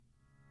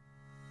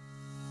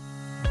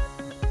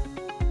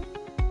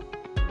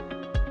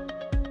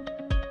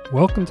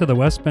Welcome to the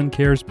West Bend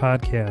Cares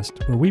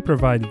podcast, where we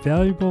provide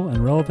valuable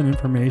and relevant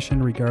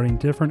information regarding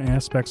different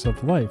aspects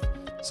of life,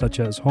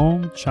 such as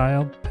home,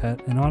 child, pet,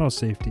 and auto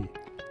safety.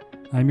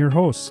 I'm your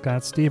host,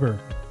 Scott Stieber.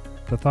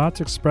 The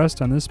thoughts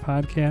expressed on this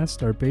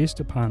podcast are based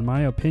upon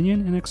my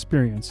opinion and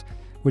experience,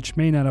 which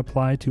may not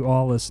apply to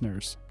all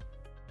listeners.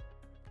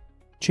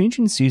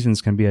 Changing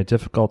seasons can be a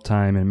difficult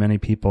time in many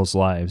people's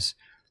lives.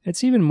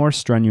 It's even more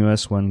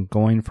strenuous when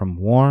going from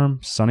warm,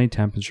 sunny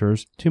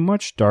temperatures to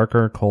much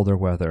darker, colder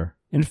weather.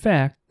 In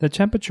fact, the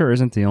temperature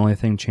isn't the only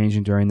thing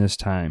changing during this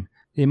time.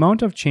 The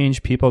amount of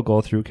change people go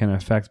through can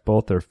affect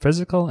both their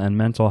physical and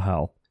mental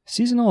health.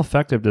 Seasonal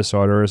affective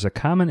disorder is a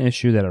common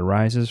issue that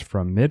arises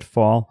from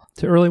mid-fall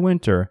to early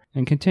winter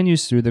and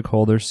continues through the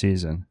colder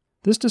season.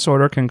 This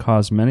disorder can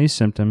cause many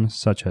symptoms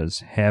such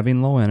as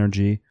having low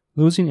energy,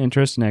 losing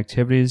interest in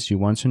activities you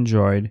once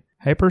enjoyed,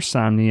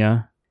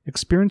 hypersomnia,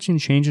 experiencing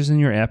changes in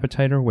your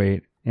appetite or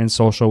weight, and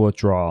social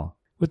withdrawal.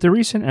 With the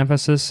recent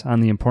emphasis on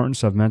the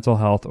importance of mental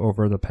health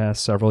over the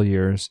past several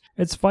years,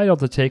 it's vital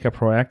to take a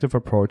proactive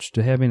approach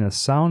to having a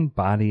sound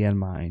body and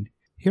mind.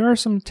 Here are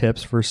some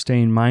tips for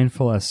staying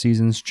mindful as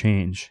seasons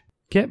change.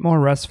 Get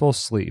more restful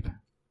sleep.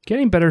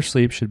 Getting better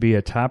sleep should be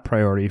a top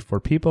priority for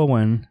people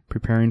when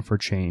preparing for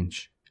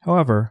change.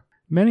 However,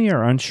 many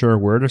are unsure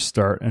where to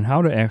start and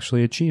how to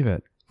actually achieve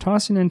it.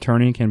 Tossing and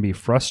turning can be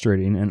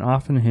frustrating and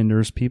often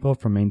hinders people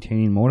from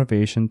maintaining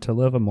motivation to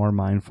live a more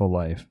mindful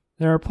life.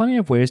 There are plenty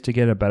of ways to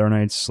get a better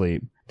night's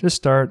sleep. To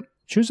start,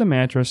 choose a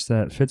mattress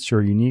that fits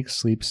your unique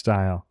sleep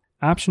style.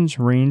 Options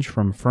range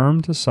from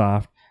firm to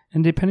soft,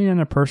 and depending on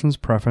a person's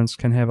preference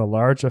can have a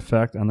large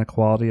effect on the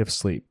quality of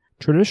sleep.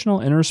 Traditional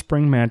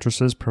innerspring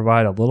mattresses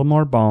provide a little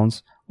more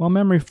bounce, while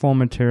memory foam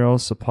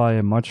materials supply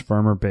a much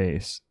firmer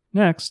base.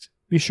 Next,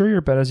 be sure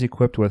your bed is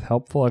equipped with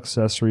helpful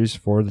accessories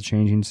for the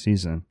changing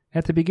season.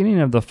 At the beginning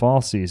of the fall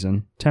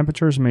season,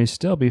 temperatures may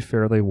still be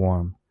fairly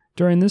warm.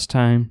 During this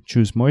time,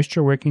 choose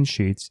moisture-wicking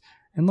sheets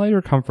and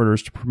lighter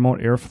comforters to promote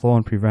airflow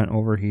and prevent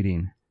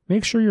overheating.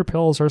 Make sure your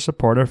pillows are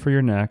supportive for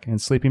your neck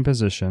and sleeping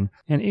position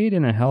and aid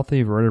in a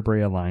healthy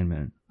vertebrae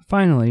alignment.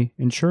 Finally,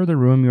 ensure the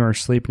room you are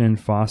sleeping in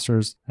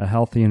fosters a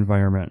healthy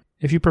environment.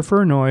 If you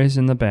prefer noise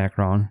in the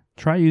background,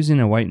 try using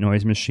a white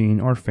noise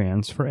machine or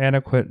fans for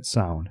adequate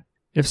sound.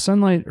 If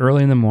sunlight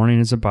early in the morning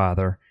is a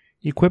bother,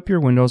 equip your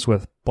windows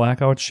with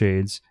blackout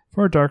shades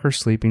for a darker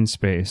sleeping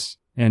space.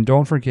 And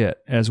don't forget,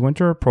 as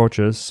winter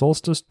approaches,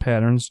 solstice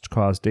patterns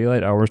cause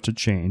daylight hours to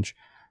change,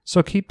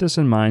 so keep this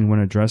in mind when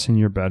addressing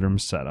your bedroom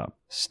setup.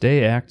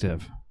 Stay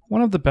active.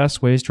 One of the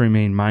best ways to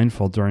remain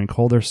mindful during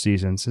colder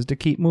seasons is to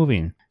keep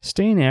moving.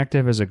 Staying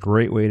active is a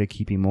great way to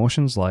keep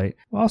emotions light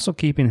while also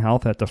keeping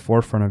health at the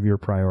forefront of your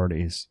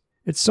priorities.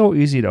 It's so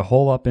easy to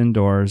hole up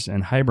indoors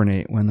and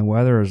hibernate when the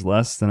weather is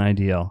less than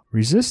ideal.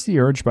 Resist the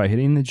urge by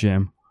hitting the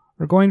gym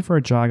or going for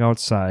a jog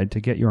outside to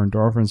get your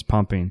endorphins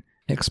pumping.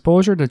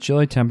 Exposure to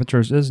chilly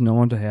temperatures is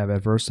known to have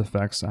adverse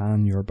effects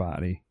on your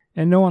body,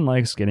 and no one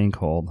likes getting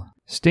cold.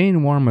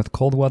 Staying warm with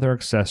cold weather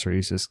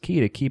accessories is key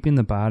to keeping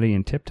the body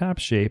in tip-top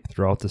shape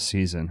throughout the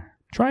season.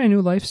 Try a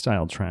new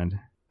lifestyle trend.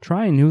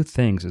 Trying new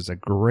things is a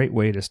great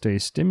way to stay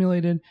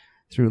stimulated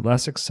through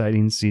less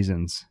exciting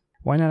seasons.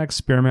 Why not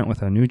experiment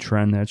with a new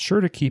trend that's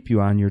sure to keep you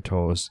on your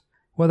toes?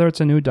 Whether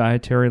it's a new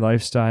dietary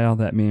lifestyle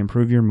that may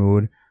improve your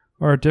mood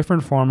or a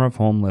different form of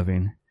home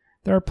living,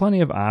 there are plenty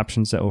of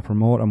options that will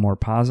promote a more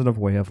positive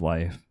way of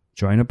life.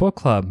 Join a book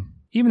club.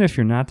 Even if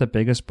you're not the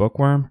biggest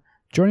bookworm,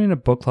 joining a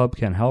book club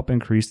can help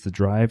increase the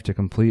drive to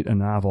complete a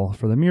novel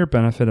for the mere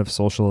benefit of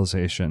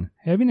socialization.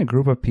 Having a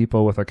group of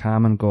people with a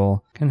common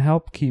goal can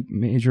help keep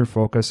major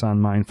focus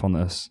on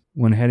mindfulness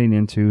when heading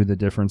into the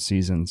different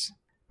seasons.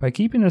 By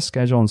keeping a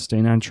schedule and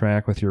staying on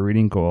track with your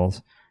reading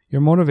goals, your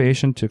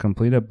motivation to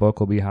complete a book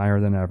will be higher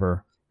than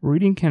ever.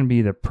 Reading can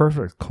be the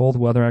perfect cold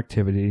weather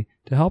activity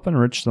to help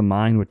enrich the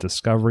mind with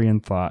discovery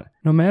and thought.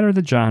 No matter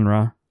the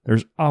genre,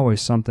 there's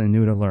always something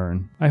new to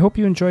learn. I hope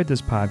you enjoyed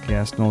this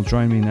podcast and will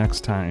join me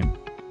next time.